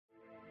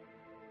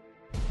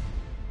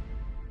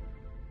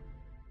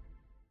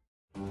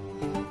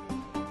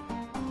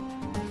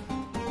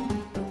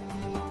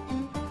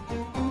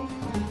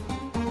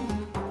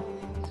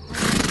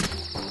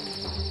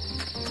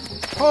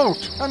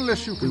halt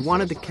unless you We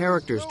wanted the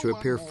characters to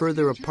appear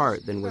further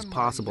apart than was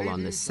possible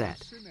on this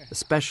set,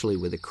 especially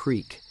with a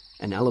creek,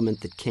 an element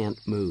that can't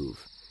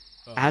move.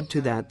 Add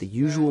to that the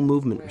usual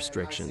movement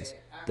restrictions,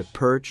 the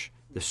perch,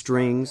 the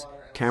strings,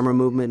 camera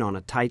movement on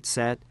a tight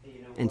set,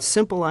 and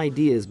simple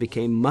ideas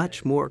became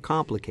much more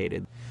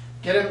complicated.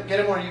 Get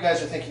him where you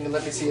guys are thinking, and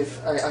let me see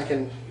if I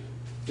can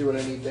do what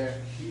I need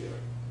there.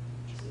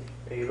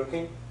 Are you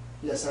looking?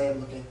 Yes, I am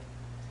looking.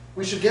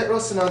 We should get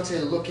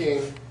Rocinante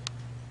looking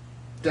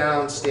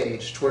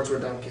downstage, towards where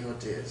Don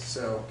Quixote is.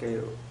 So. Okay.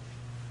 You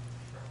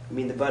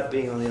mean the butt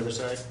being on the other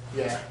side?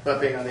 Yeah,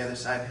 butt being on the other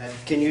side, head.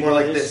 Can you more do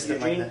like this,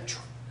 than Eugene? like that?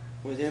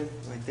 With him,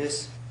 like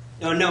this?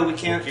 No, we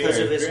can't because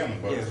of his.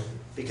 Yeah,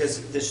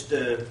 because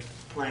the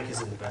plank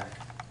is in the back.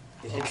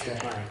 It hits the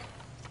plank.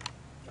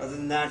 Other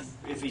than that,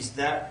 if he's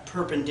that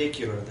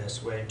perpendicular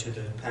this way to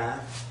the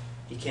path,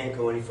 he can't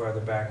go any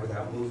farther back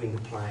without moving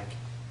the plank.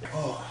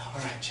 Oh,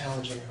 all right,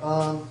 challenging.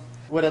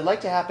 What I'd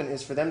like to happen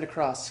is for them to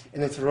cross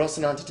and then for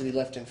Rocinante to be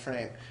left in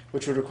frame,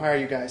 which would require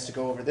you guys to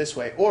go over this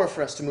way, or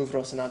for us to move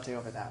Rocinante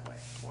over that way.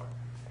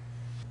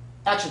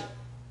 Action.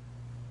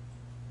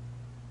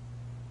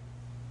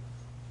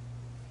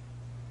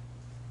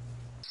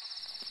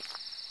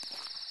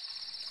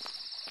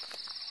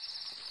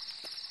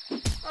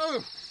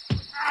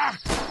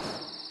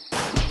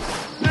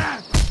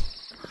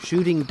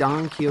 Shooting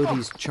Don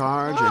Quixote's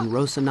charge and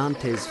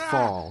Rocinante's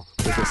fall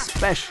was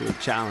especially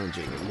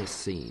challenging in this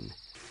scene.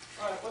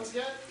 All right, once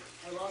again,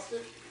 I lost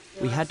it.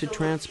 We had to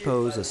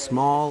transpose a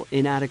small,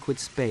 inadequate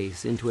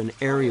space into an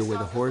area where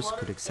the horse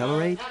could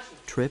accelerate,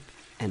 trip,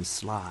 and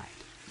slide.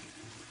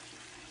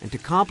 And to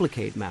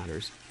complicate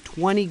matters,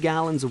 20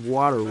 gallons of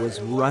water was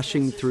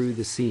rushing through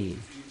the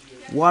scene.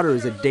 Water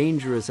is a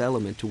dangerous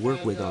element to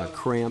work with on a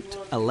cramped,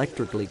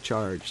 electrically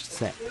charged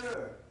set.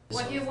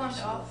 What do you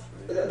want off?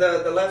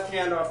 The left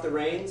hand off the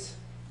reins,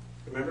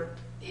 remember?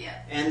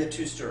 Yeah. And the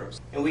two stirrups.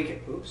 And we can,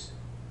 oops,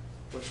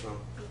 what's wrong?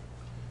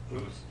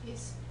 Oops.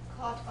 He's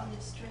caught on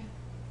the string.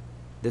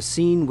 The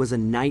scene was a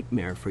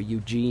nightmare for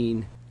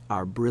Eugene,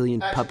 our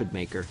brilliant puppet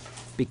maker,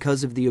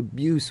 because of the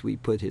abuse we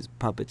put his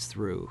puppets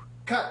through.